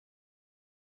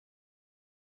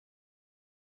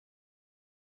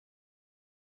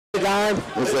time.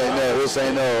 This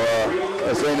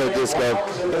ain't no disco.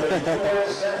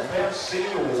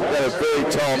 We got a very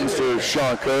tall Mr.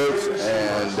 Sean Coates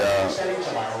and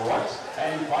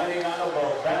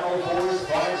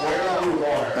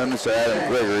Mr. Adam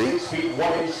Gregory. 6 feet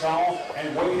 1 inch tall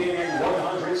and weighing in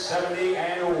 170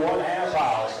 and 1/2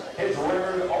 pounds. His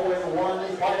record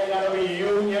 0-1 fighting out of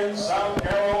Union, South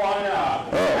Carolina.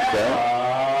 Oh, okay.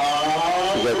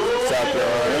 We got South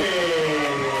Carolina.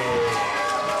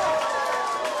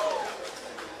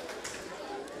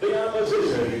 The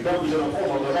opposition comes in the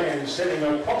form of the man sitting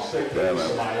across the case to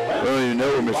my left. I don't even know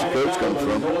where Mr. Coates comes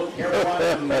from. North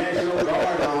Carolina National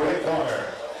Guard red corner.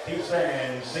 He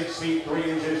stands 6 feet 3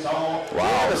 inches tall.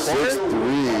 Wow,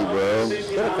 6'3", bro. Is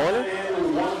that a corner?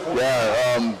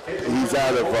 Yeah, he's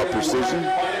out of precision.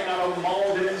 Fighting out of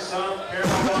Malden, South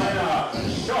Carolina.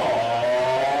 Sean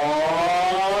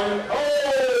Coates.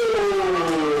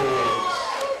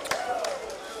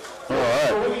 All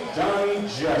right. Donnie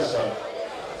Jessup.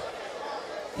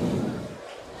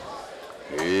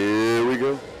 Here we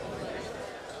go.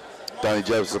 Donnie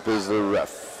Jessup is the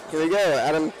ref. Here we go.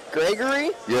 Adam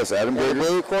Gregory. Yes, Adam In the Gregory.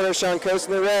 blue corner, Sean Coates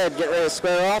in the red. Get ready to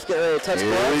square off. Get ready to touch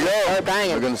Here blood. we go. Start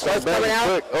banging. We're going to start Both coming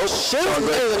banging out. quick. Oh, Shoot! Sean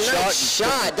Gregory. Nice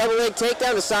shot. Double leg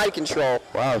takedown to side control.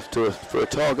 Wow, for a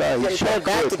tall guy, he's Getting shot pulled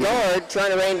back quick. to guard,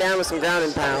 trying to rain down with some ground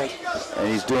and pound. And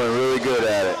he's doing really good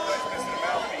at it.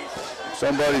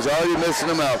 Somebody's already missing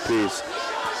a mouthpiece.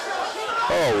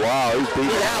 Oh, wow, he's beating.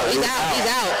 He's out. He's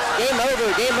out. Game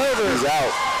over. Game over. He's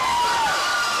out.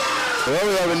 Well,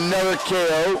 we have another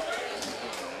KO.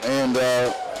 And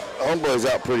homeboy's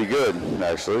out pretty good,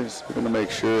 actually. So we're going to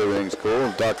make sure everything's cool.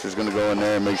 The doctor's going to go in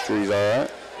there and make sure he's all right.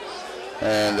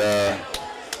 And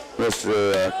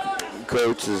Mr.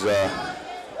 Coates is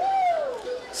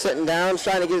sitting down,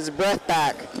 trying to get his breath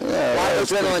back. Yeah, a lot of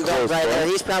adrenaline dump right there.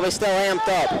 bro. He's probably still amped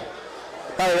up.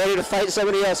 Probably ready to fight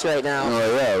somebody else right now.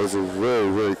 Oh, yeah, it was a really,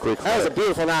 really quick fight. That was a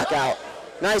beautiful knockout.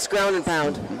 Nice ground and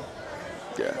pound.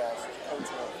 Yeah.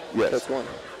 Yes. That's one.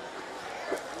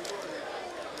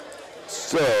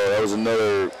 So, that was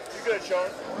another You good, Sean?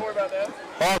 Don't worry about that.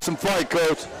 awesome fight,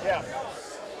 Coach. Yeah.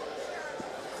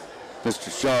 Mr.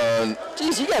 Sean.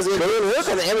 Jeez, you guys are doing work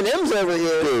on the M&Ms over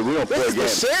here. Dude, we don't play This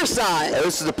games. is the share side. Hey,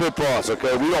 this is the pit boss,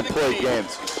 okay? We don't play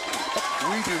games.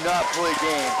 We do not play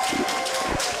games.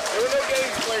 There were no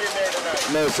games played in there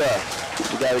tonight. No, sir.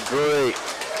 We got it great.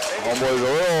 Homeboy's a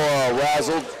little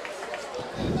razzled.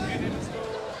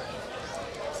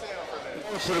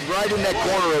 Put him right in that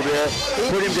corner over there.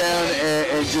 Put him down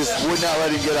and just would not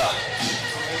let him get up.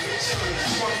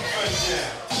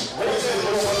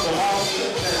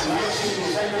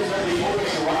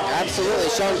 Absolutely.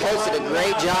 Sean Coates did a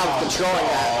great job of controlling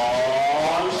that.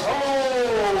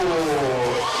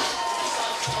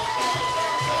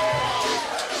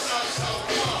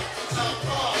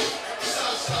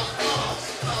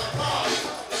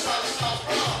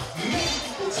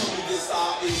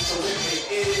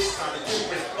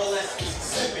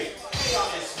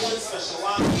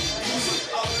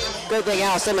 Good thing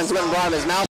Al Simmons went and brought him his mouth.